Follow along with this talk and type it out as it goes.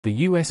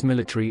The U.S.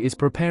 military is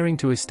preparing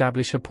to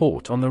establish a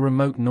port on the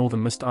remote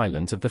northernmost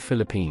islands of the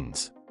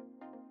Philippines.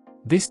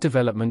 This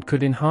development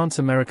could enhance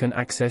American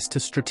access to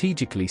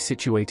strategically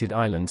situated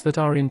islands that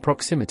are in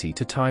proximity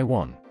to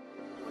Taiwan.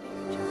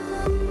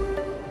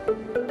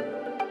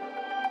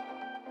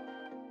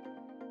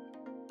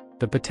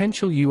 The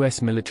potential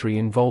U.S. military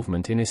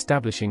involvement in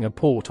establishing a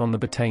port on the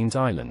Batanes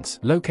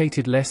Islands,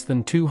 located less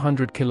than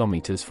 200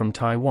 kilometers from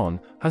Taiwan,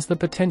 has the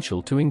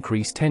potential to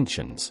increase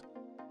tensions.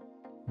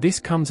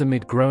 This comes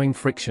amid growing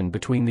friction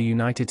between the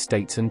United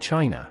States and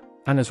China,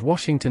 and as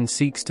Washington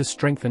seeks to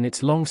strengthen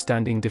its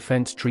long-standing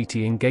defense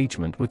treaty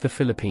engagement with the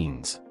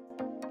Philippines.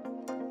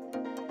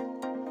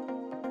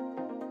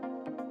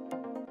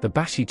 The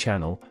Bashi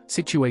Channel,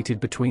 situated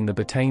between the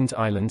Batanes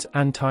Islands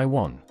and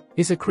Taiwan,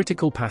 is a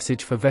critical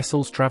passage for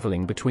vessels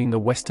traveling between the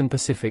Western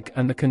Pacific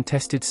and the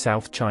contested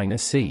South China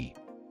Sea.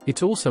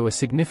 It's also a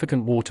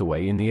significant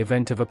waterway in the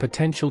event of a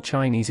potential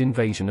Chinese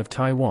invasion of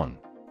Taiwan.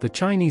 The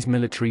Chinese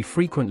military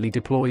frequently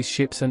deploys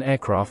ships and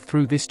aircraft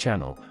through this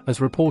channel, as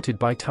reported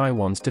by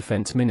Taiwan's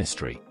defense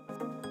ministry.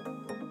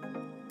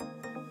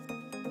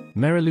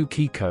 Marilu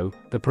Kiko,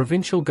 the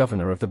provincial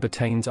governor of the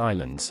Batanes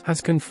Islands,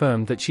 has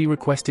confirmed that she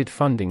requested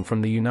funding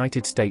from the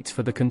United States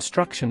for the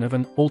construction of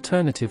an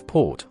alternative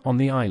port on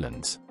the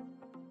islands.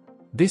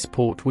 This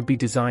port would be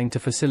designed to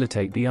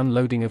facilitate the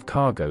unloading of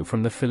cargo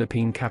from the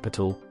Philippine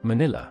capital,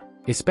 Manila,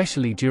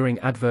 especially during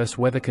adverse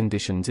weather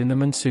conditions in the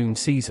monsoon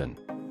season.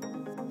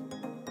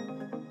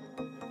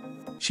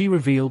 She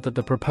revealed that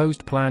the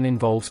proposed plan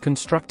involves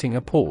constructing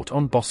a port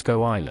on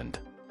Bosco Island.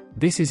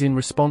 This is in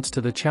response to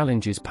the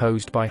challenges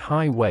posed by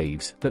high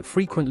waves that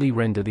frequently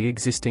render the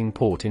existing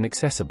port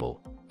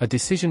inaccessible. A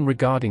decision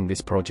regarding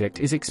this project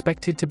is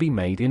expected to be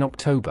made in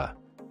October.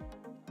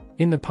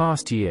 In the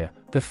past year,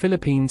 the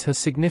Philippines has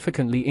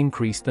significantly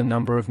increased the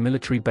number of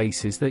military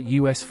bases that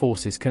U.S.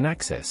 forces can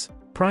access,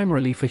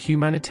 primarily for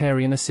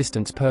humanitarian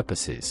assistance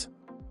purposes.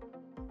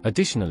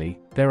 Additionally,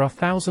 there are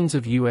thousands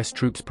of U.S.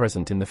 troops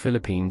present in the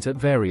Philippines at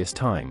various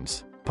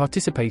times,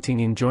 participating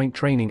in joint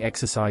training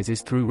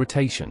exercises through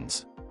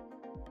rotations.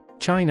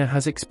 China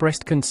has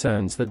expressed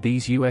concerns that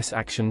these U.S.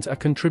 actions are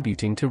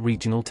contributing to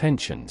regional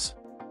tensions.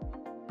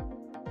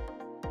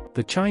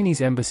 The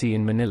Chinese embassy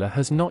in Manila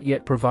has not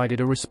yet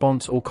provided a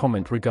response or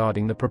comment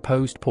regarding the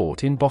proposed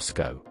port in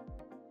Bosco.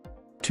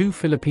 Two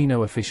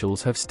Filipino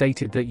officials have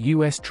stated that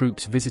U.S.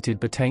 troops visited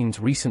Batanes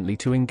recently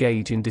to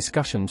engage in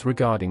discussions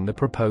regarding the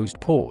proposed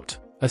port.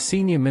 A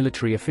senior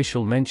military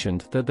official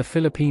mentioned that the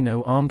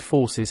Filipino armed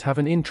forces have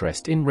an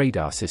interest in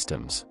radar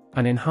systems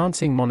and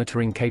enhancing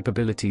monitoring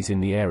capabilities in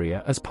the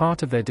area as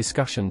part of their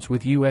discussions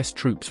with U.S.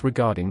 troops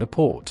regarding the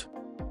port.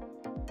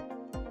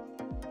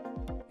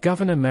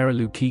 Governor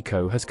Marilu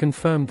Kiko has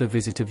confirmed the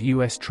visit of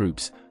U.S.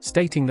 troops,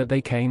 stating that they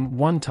came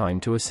one time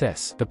to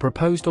assess the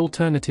proposed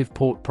alternative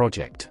port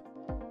project.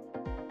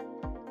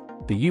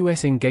 The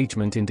U.S.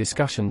 engagement in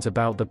discussions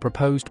about the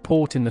proposed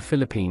port in the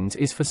Philippines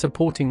is for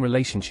supporting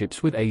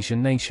relationships with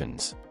Asian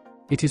nations.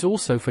 It is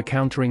also for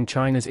countering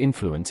China's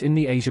influence in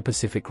the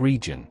Asia-Pacific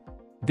region.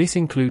 This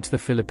includes the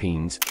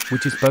Philippines,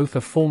 which is both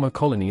a former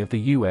colony of the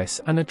U.S.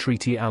 and a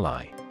treaty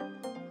ally.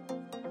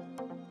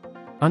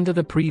 Under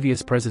the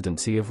previous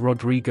presidency of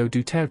Rodrigo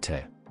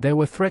Duterte, there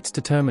were threats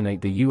to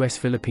terminate the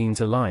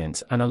U.S.-Philippines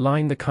alliance and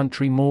align the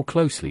country more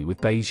closely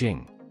with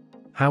Beijing.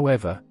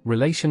 However,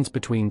 relations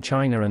between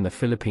China and the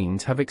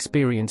Philippines have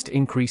experienced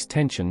increased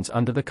tensions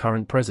under the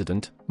current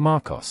president,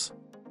 Marcos.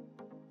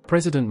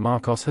 President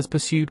Marcos has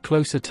pursued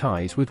closer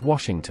ties with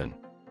Washington.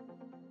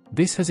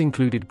 This has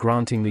included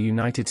granting the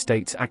United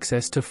States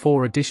access to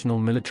 4 additional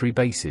military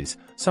bases,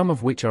 some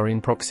of which are in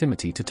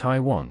proximity to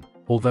Taiwan,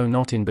 although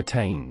not in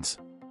Batanes.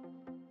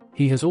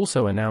 He has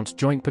also announced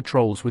joint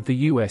patrols with the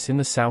U.S. in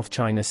the South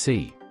China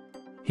Sea.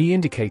 He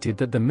indicated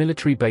that the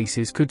military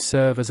bases could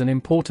serve as an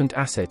important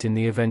asset in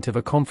the event of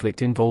a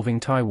conflict involving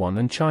Taiwan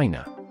and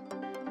China.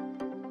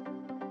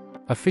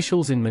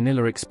 Officials in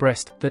Manila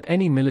expressed that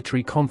any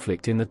military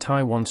conflict in the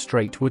Taiwan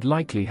Strait would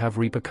likely have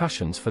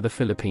repercussions for the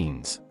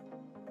Philippines.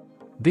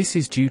 This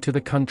is due to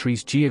the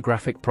country's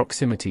geographic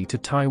proximity to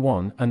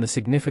Taiwan and the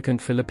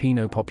significant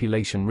Filipino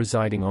population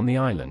residing on the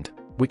island,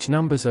 which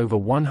numbers over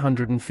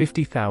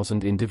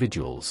 150,000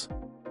 individuals.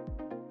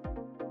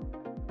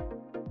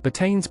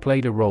 Batanes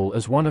played a role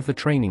as one of the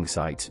training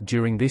sites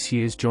during this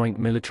year's joint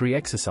military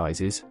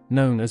exercises,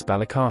 known as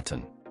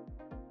Balikatan.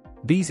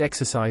 These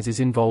exercises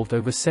involved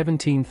over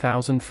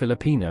 17,000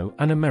 Filipino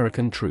and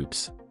American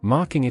troops,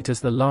 marking it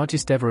as the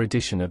largest ever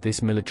edition of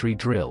this military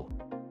drill.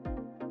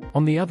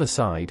 On the other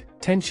side,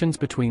 tensions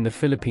between the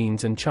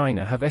Philippines and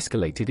China have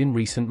escalated in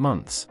recent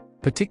months,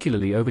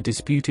 particularly over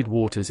disputed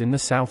waters in the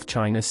South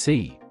China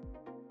Sea.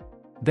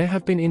 There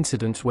have been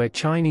incidents where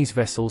Chinese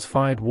vessels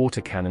fired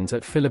water cannons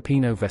at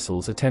Filipino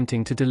vessels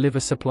attempting to deliver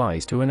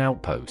supplies to an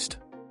outpost.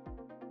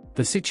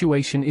 The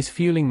situation is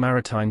fueling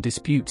maritime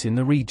disputes in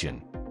the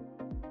region.